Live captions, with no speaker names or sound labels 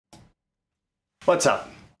What's up?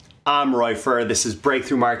 I'm Roy Furr. This is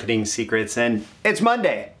Breakthrough Marketing Secrets, and it's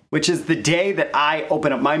Monday, which is the day that I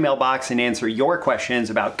open up my mailbox and answer your questions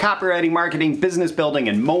about copywriting, marketing, business building,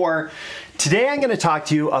 and more. Today, I'm going to talk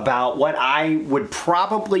to you about what I would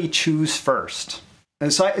probably choose first.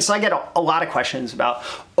 And so I get a lot of questions about,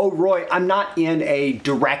 oh, Roy, I'm not in a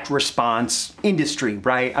direct response industry,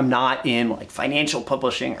 right? I'm not in like financial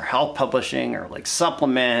publishing or health publishing or like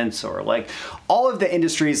supplements or like all of the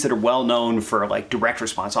industries that are well known for like direct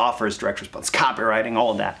response offers, direct response copywriting, all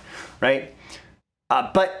of that, right?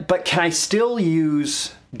 But can I still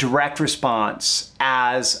use direct response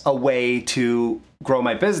as a way to grow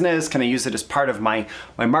my business? Can I use it as part of my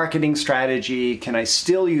marketing strategy? Can I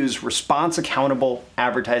still use response accountable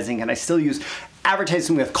advertising? Can I still use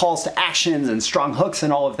advertising with calls to actions and strong hooks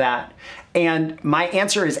and all of that? And my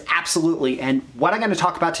answer is absolutely. And what I'm going to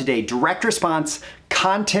talk about today, direct response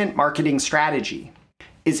content marketing strategy,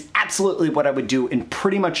 is absolutely what I would do in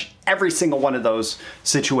pretty much every single one of those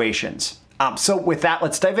situations. So with that,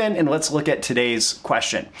 let's dive in and let's look at today's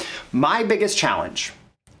question. My biggest challenge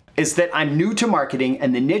is that I'm new to marketing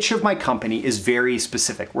and the niche of my company is very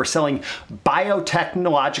specific. We're selling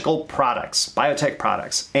biotechnological products, biotech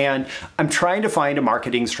products, and I'm trying to find a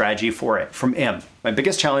marketing strategy for it from M. My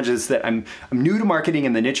biggest challenge is that I'm new to marketing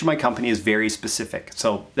and the niche of my company is very specific.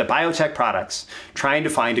 So the biotech products, trying to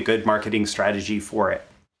find a good marketing strategy for it.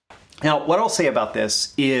 Now, what I'll say about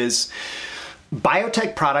this is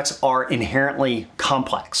biotech products are inherently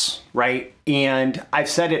complex, right? And I've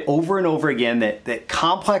said it over and over again that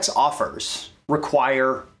complex offers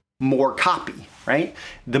require more copy, right?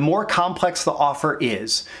 The more complex the offer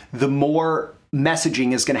is, the more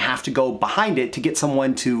messaging is going to have to go behind it to get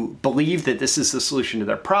someone to believe that this is the solution to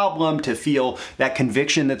their problem, to feel that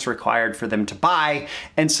conviction that's required for them to buy.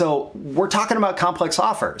 And so we're talking about complex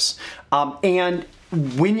offers. And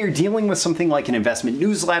when you're dealing with something like an investment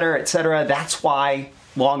newsletter, et cetera, that's why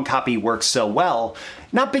long copy works so well.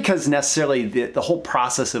 Not because necessarily the whole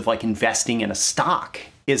process of like investing in a stock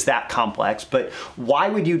is that complex, but why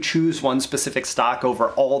would you choose one specific stock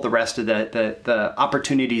over all the rest of the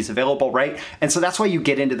opportunities available, right? And so that's why you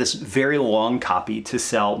get into this very long copy to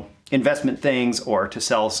sell investment things or to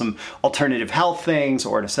sell some alternative health things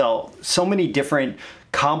or to sell so many different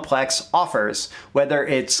complex offers, whether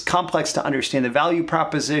it's complex to understand the value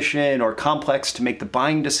proposition or complex to make the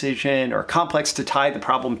buying decision or complex to tie the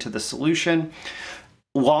problem to the solution.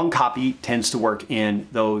 Long copy tends to work in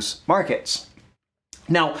those markets.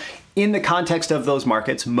 Now, in the context of those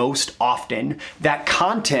markets, most often that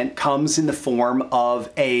content comes in the form of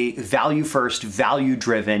a value first, value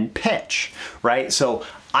driven pitch, right? So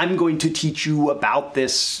I'm going to teach you about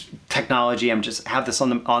this technology. I'm just have this on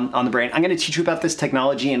the brain. I'm going to teach you about this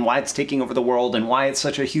technology and why it's taking over the world and why it's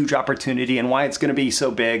such a huge opportunity and why it's going to be so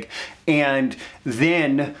big. And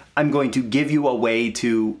then I'm going to give you a way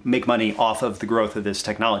to make money off of the growth of this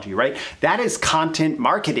technology, right? That is content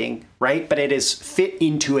marketing, right? But it is fit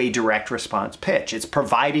into a direct response pitch. It's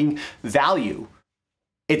providing value.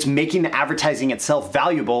 It's making the advertising itself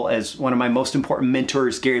valuable, as one of my most important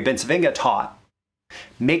mentors, Gary Bencivenga, taught.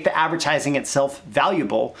 Make the advertising itself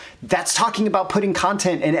valuable. That's talking about putting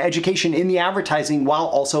content and education in the advertising while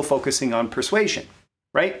also focusing on persuasion,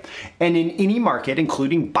 right? And in any market,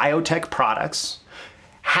 including biotech products,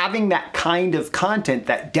 having that kind of content,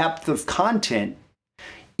 that depth of content,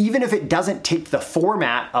 even if it doesn't take the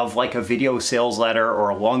format of like a video sales letter or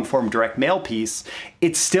a long form direct mail piece,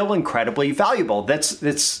 it's still incredibly valuable.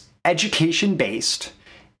 That's education-based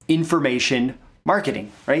information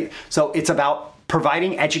marketing, right? So it's about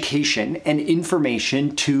providing education and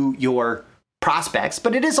information to your prospects,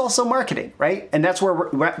 but it is also marketing, right? And that's where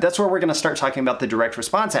we're going to start talking about the direct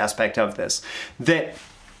response aspect of this, that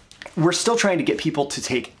we're still trying to get people to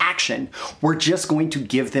take action. We're just going to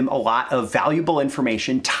give them a lot of valuable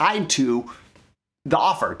information tied to the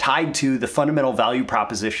offer, tied to the fundamental value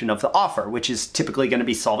proposition of the offer, which is typically going to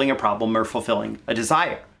be solving a problem or fulfilling a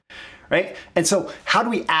desire, right? And so how do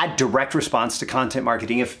we add direct response to content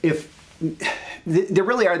marketing if there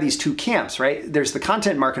really are these two camps, right? There's the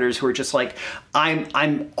content marketers who are just like,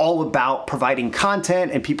 I'm all about providing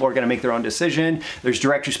content and people are going to make their own decision. There's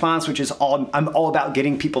direct response, which is I'm all about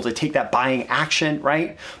getting people to take that buying action,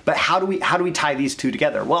 right? But how do we tie these two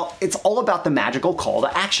together? Well, it's all about the magical call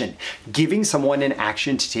to action, giving someone an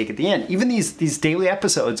action to take at the end. Even these daily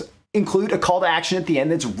episodes include a call to action at the end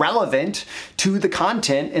that's relevant to the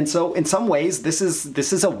content. And so in some ways, this is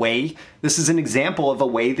an example of a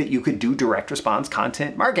way that you could do direct response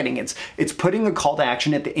content marketing. It's putting a call to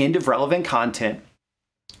action at the end of relevant content.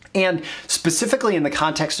 And specifically in the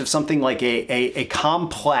context of something like a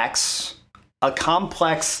complex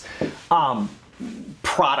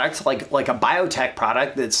product like a biotech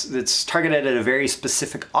product that's targeted at a very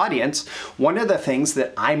specific audience, one of the things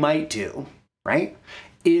that I might do, right,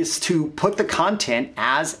 is to put the content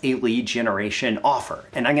as a lead generation offer.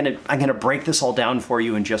 And I'm gonna break this all down for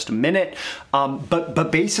you in just a minute.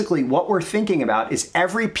 But basically what we're thinking about is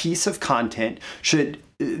every piece of content should,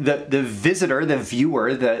 the visitor, the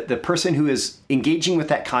viewer, the person who is engaging with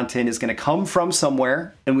that content is going to come from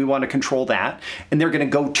somewhere, and we want to control that. And they're going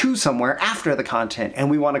to go to somewhere after the content,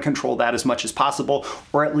 and we want to control that as much as possible,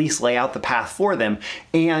 or at least lay out the path for them.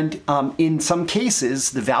 And in some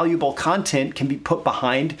cases, the valuable content can be put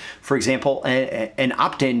behind, for example, an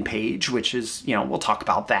opt-in page, which is, we'll talk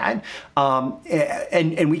about that.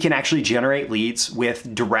 And we can actually generate leads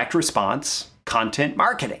with direct response content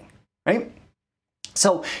marketing, right?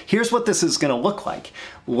 So here's what this is going to look like.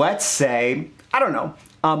 Let's say, I don't know,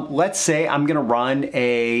 let's say I'm going to run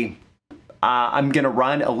a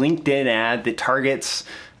LinkedIn ad that targets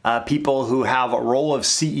people who have a role of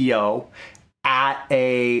CEO at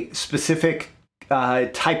a specific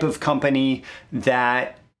type of company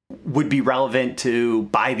that would be relevant to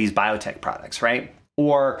buy these biotech products, right?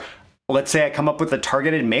 Or let's say I come up with a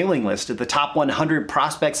targeted mailing list of the top 100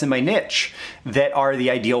 prospects in my niche that are the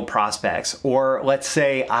ideal prospects. Or let's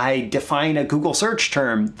say I define a Google search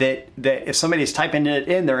term that if somebody's typing it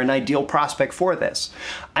in, they're an ideal prospect for this.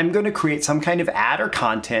 I'm going to create some kind of ad or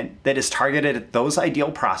content that is targeted at those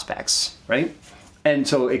ideal prospects, right? And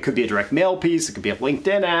so it could be a direct mail piece, it could be a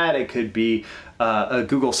LinkedIn ad, it could be a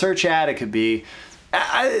Google search ad, it could be,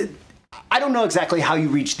 I don't know exactly how you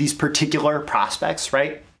reach these particular prospects,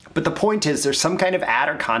 right? But the point is there's some kind of ad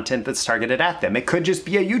or content that's targeted at them. It could just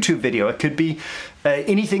be a YouTube video. It could be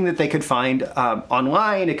anything that they could find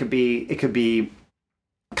online. It could be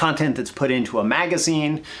content that's put into a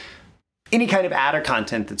magazine, any kind of ad or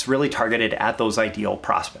content that's really targeted at those ideal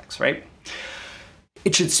prospects, right?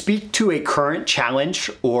 It should speak to a current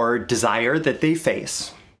challenge or desire that they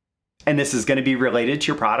face. And this is going to be related to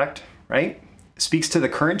your product, right? It speaks to the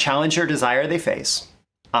current challenge or desire they face.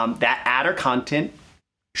 That ad or content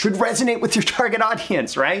should resonate with your target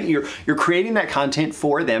audience, right? You're creating that content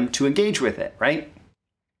for them to engage with it, right?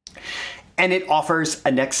 And it offers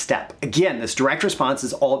a next step. Again, this direct response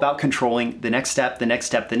is all about controlling the next step, the next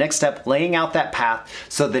step, the next step, laying out that path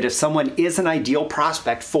so that if someone is an ideal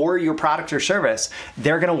prospect for your product or service,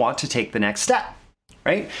 they're going to want to take the next step,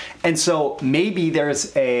 right? And so maybe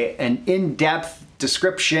there's an in-depth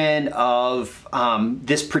description of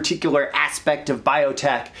this particular aspect of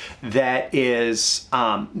biotech that is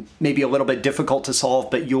maybe a little bit difficult to solve,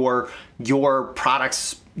 but your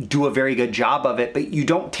products do a very good job of it, but you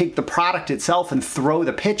don't take the product itself and throw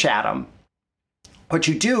the pitch at them. What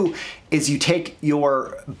you do is you take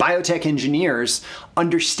your biotech engineers'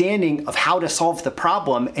 understanding of how to solve the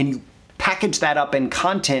problem and you package that up in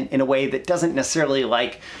content in a way that doesn't necessarily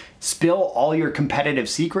spill all your competitive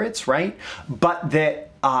secrets, right? But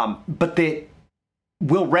that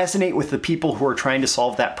will resonate with the people who are trying to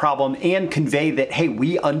solve that problem and convey that, hey,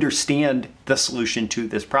 we understand the solution to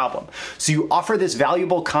this problem. So you offer this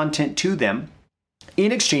valuable content to them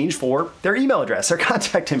in exchange for their email address, their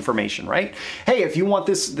contact information, right? Hey, if you want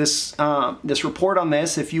this report on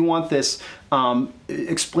this, if you want this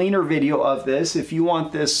explainer video of this, if you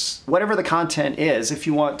want this, whatever the content is, if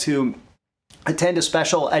you want to attend a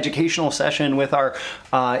special educational session with our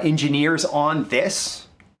engineers on this,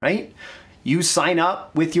 right? You sign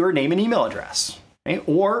up with your name and email address, right?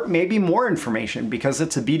 Or maybe more information because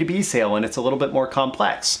it's a B2B sale and it's a little bit more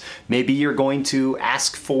complex. Maybe you're going to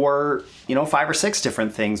ask for, 5 or 6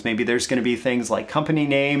 different things. Maybe there's going to be things like company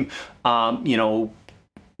name, who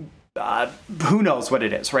knows what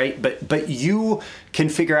it is, right? But you can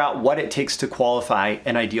figure out what it takes to qualify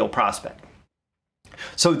an ideal prospect.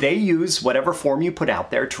 So they use whatever form you put out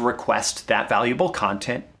there to request that valuable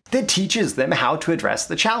content that teaches them how to address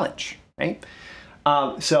the challenge, right?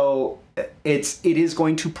 So it is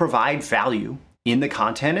going to provide value in the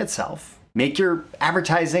content itself, make your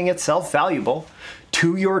advertising itself valuable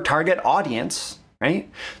to your target audience, right?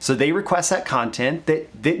 So they request that content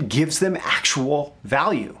that gives them actual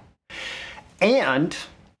value. And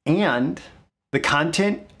the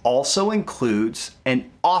content also includes an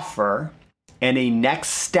offer and a next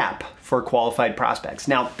step for qualified prospects.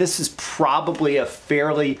 Now, this is probably a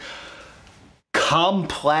fairly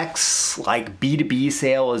complex B2B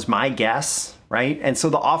sale is my guess, right? And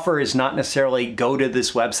so the offer is not necessarily go to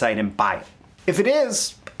this website and buy it. If it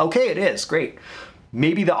is, okay, it is, great.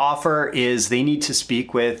 Maybe the offer is they need to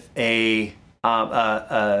speak with a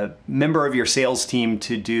member of your sales team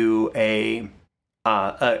to do a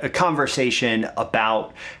a conversation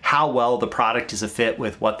about how well the product is a fit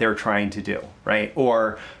with what they're trying to do, right?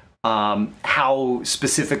 Or how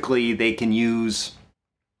specifically they can use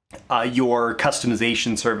your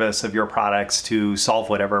customization service of your products to solve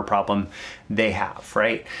whatever problem they have,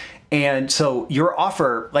 right? And so your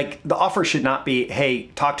offer, like the offer should not be, hey,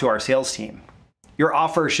 talk to our sales team. Your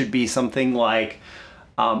offer should be something like,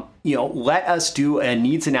 let us do a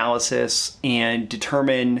needs analysis and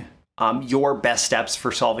determine your best steps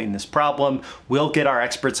for solving this problem. We'll get our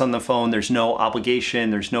experts on the phone. There's no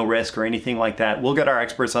obligation, there's no risk or anything like that. We'll get our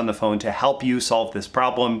experts on the phone to help you solve this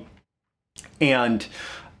problem and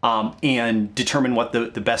determine what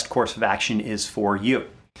the best course of action is for you.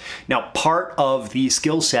 Now, part of the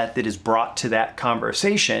skill set that is brought to that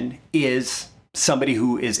conversation is somebody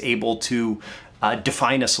who is able to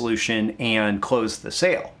define a solution and close the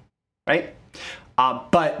sale, right?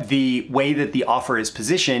 But the way that the offer is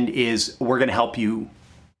positioned is we're going to help you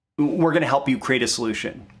create a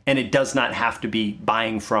solution, and it does not have to be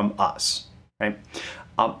buying from us, right?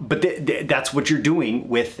 But that's what you're doing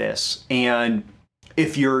with this. And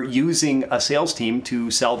if you're using a sales team to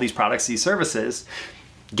sell these products, these services,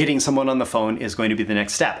 getting someone on the phone is going to be the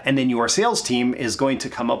next step. And then your sales team is going to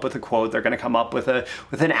come up with a quote. They're going to come up with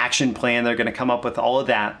an action plan. They're going to come up with all of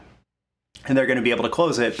that, and they're going to be able to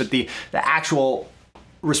close it. But the actual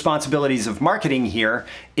responsibilities of marketing here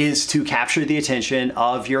is to capture the attention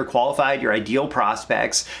of your qualified, your ideal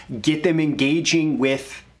prospects, get them engaging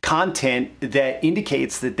with content that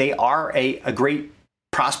indicates that they are a great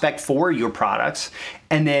prospect for your products,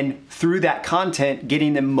 and then through that content,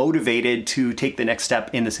 getting them motivated to take the next step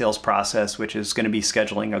in the sales process, which is going to be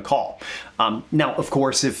scheduling a call. Now, of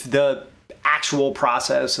course, if the actual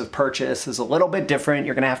process of purchase is a little bit different,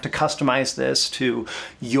 you're going to have to customize this to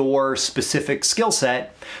your specific skill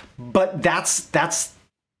set, but that's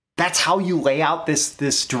how you lay out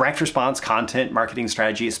this direct response content marketing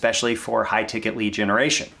strategy, especially for high ticket lead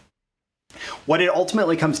generation. What it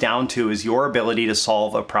ultimately comes down to is your ability to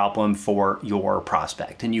solve a problem for your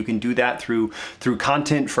prospect. And you can do that through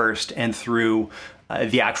content first and through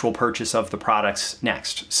the actual purchase of the products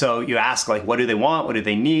next. So you ask, like, what do they want? What do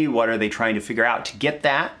they need? What are they trying to figure out to get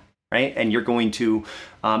that, right? And you're going to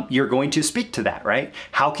speak to that, right?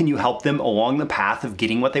 How can you help them along the path of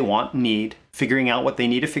getting what they want and need, figuring out what they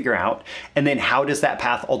need to figure out, and then how does that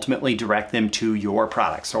path ultimately direct them to your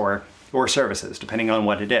products or services, depending on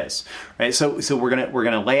what it is, right? So we're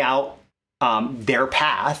gonna lay out their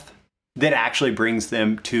path that actually brings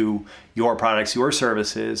them to your products, your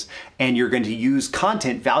services, and you're going to use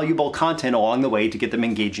content, valuable content along the way to get them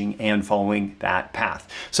engaging and following that path.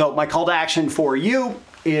 So my call to action for you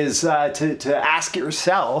is to ask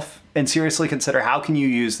yourself and seriously consider, how can you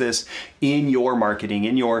use this in your marketing,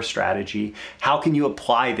 in your strategy? How can you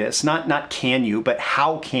apply this? Not can you, but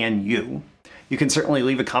how can you? You can certainly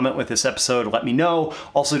leave a comment with this episode. Let me know.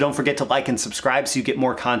 Also, don't forget to like and subscribe so you get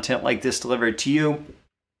more content like this delivered to you.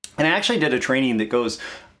 And I actually did a training that goes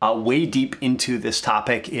way deep into this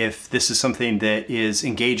topic if this is something that is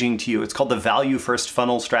engaging to you. It's called the Value First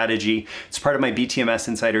Funnel Strategy. It's part of my BTMS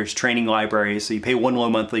Insiders training library. So you pay one low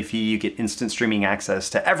monthly fee, you get instant streaming access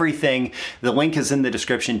to everything. The link is in the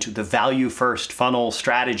description to the Value First Funnel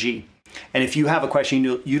Strategy. And if you have a question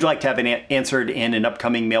you'd like to have answered in an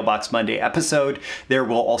upcoming Mailbox Monday episode, there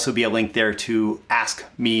will also be a link there to ask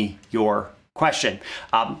me your question.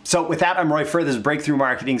 So with that, I'm Roy Furr. This is Breakthrough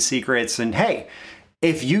Marketing Secrets. And hey,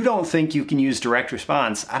 if you don't think you can use direct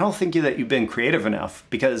response, I don't think that you've been creative enough,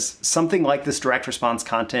 because something like this direct response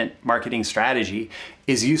content marketing strategy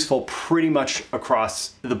is useful pretty much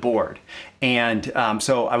across the board. And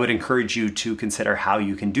so I would encourage you to consider how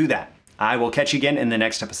you can do that. I will catch you again in the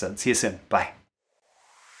next episode. See you soon. Bye.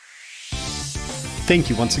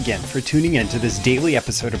 Thank you once again for tuning in to this daily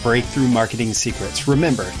episode of Breakthrough Marketing Secrets.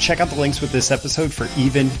 Remember, check out the links with this episode for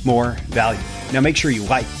even more value. Now make sure you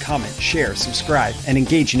like, comment, share, subscribe, and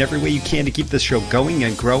engage in every way you can to keep this show going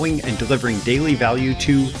and growing and delivering daily value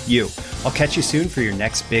to you. I'll catch you soon for your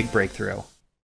next big breakthrough.